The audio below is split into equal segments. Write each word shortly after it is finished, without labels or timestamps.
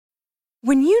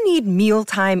When you need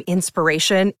mealtime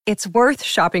inspiration, it's worth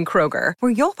shopping Kroger,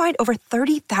 where you'll find over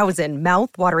 30,000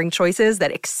 mouth-watering choices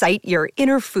that excite your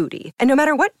inner foodie. And no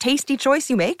matter what tasty choice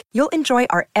you make, you'll enjoy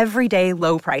our everyday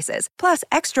low prices, plus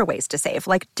extra ways to save,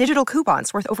 like digital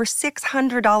coupons worth over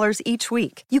 $600 each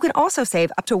week. You can also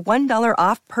save up to $1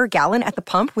 off per gallon at the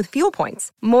pump with fuel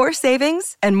points. More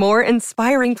savings and more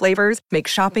inspiring flavors make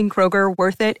shopping Kroger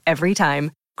worth it every time.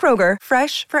 Kroger,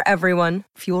 fresh for everyone.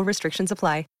 Fuel restrictions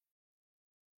apply.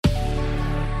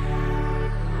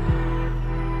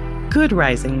 Good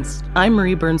Risings. I'm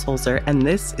Marie Burns-Holzer, and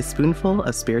this is Spoonful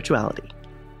of Spirituality.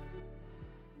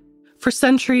 For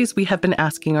centuries, we have been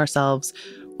asking ourselves,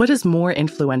 what is more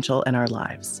influential in our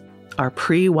lives? Our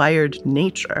pre-wired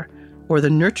nature, or the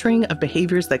nurturing of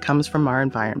behaviors that comes from our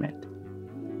environment?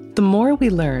 The more we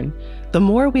learn, the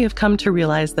more we have come to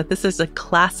realize that this is a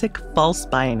classic false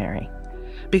binary,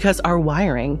 because our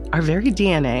wiring, our very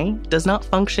DNA, does not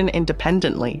function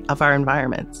independently of our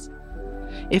environments.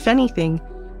 If anything,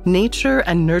 nature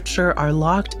and nurture are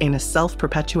locked in a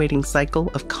self-perpetuating cycle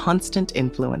of constant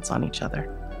influence on each other.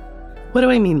 What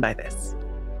do I mean by this?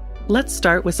 Let's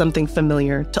start with something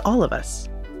familiar to all of us: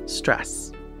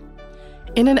 stress.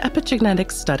 In an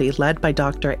epigenetics study led by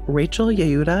Dr. Rachel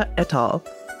Yehuda et al.,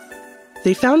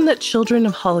 they found that children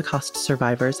of Holocaust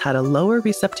survivors had a lower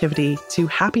receptivity to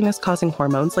happiness-causing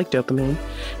hormones like dopamine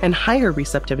and higher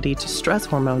receptivity to stress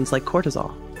hormones like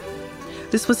cortisol.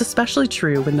 This was especially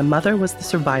true when the mother was the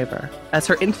survivor, as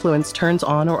her influence turns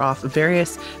on or off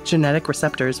various genetic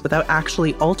receptors without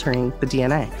actually altering the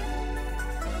DNA.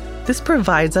 This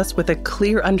provides us with a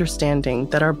clear understanding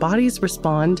that our bodies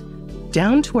respond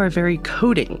down to our very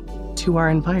coding to our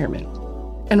environment.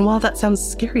 And while that sounds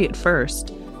scary at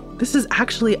first, this is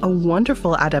actually a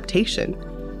wonderful adaptation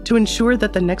to ensure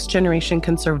that the next generation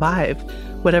can survive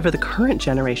whatever the current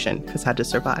generation has had to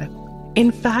survive.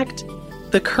 In fact,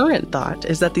 the current thought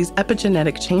is that these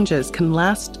epigenetic changes can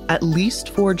last at least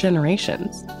 4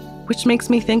 generations, which makes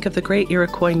me think of the great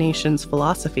Iroquois nation's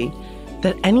philosophy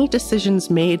that any decisions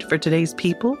made for today's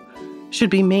people should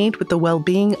be made with the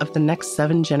well-being of the next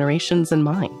 7 generations in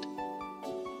mind.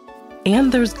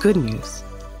 And there's good news.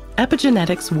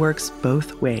 Epigenetics works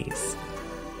both ways.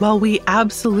 While we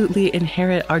absolutely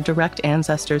inherit our direct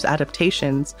ancestors'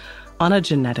 adaptations on a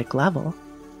genetic level,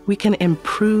 we can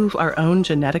improve our own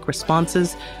genetic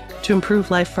responses to improve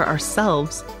life for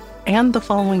ourselves and the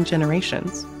following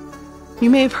generations. You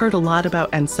may have heard a lot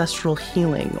about ancestral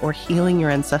healing or healing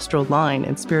your ancestral line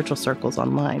in spiritual circles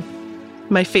online.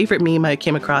 My favorite meme I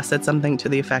came across said something to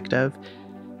the effect of,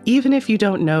 even if you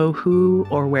don't know who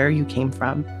or where you came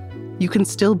from, you can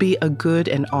still be a good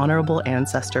and honorable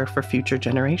ancestor for future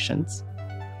generations.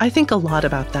 I think a lot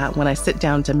about that when I sit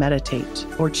down to meditate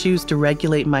or choose to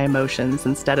regulate my emotions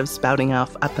instead of spouting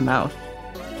off at the mouth.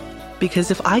 Because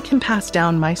if I can pass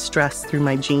down my stress through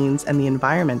my genes and the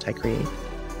environment I create,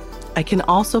 I can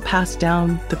also pass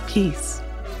down the peace,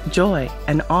 joy,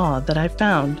 and awe that I've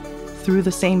found through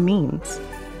the same means.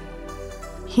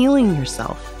 Healing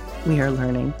yourself, we are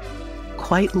learning,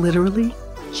 quite literally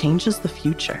changes the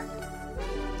future.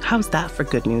 How's that for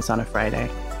good news on a Friday?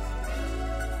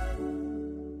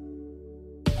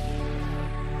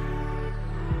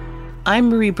 I'm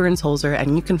Marie Burns-Holzer,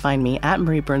 and you can find me at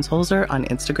Marie Burns-Holzer on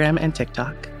Instagram and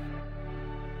TikTok.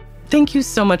 Thank you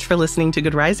so much for listening to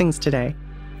Good Risings today.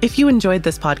 If you enjoyed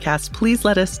this podcast, please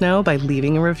let us know by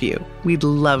leaving a review. We'd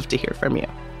love to hear from you.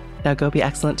 Now go be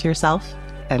excellent to yourself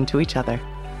and to each other.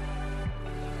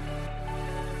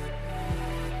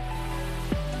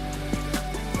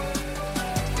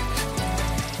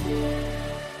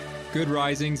 Good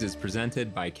Risings is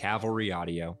presented by Cavalry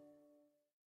Audio.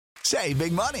 Save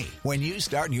big money when you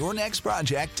start your next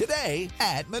project today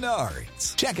at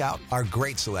Menards. Check out our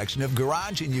great selection of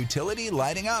garage and utility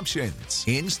lighting options.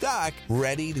 In stock,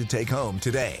 ready to take home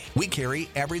today. We carry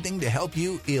everything to help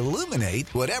you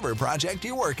illuminate whatever project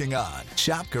you're working on.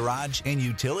 Shop garage and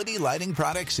utility lighting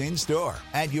products in store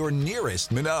at your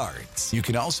nearest Menards. You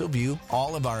can also view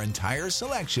all of our entire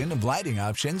selection of lighting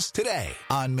options today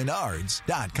on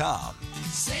Menards.com.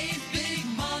 Save big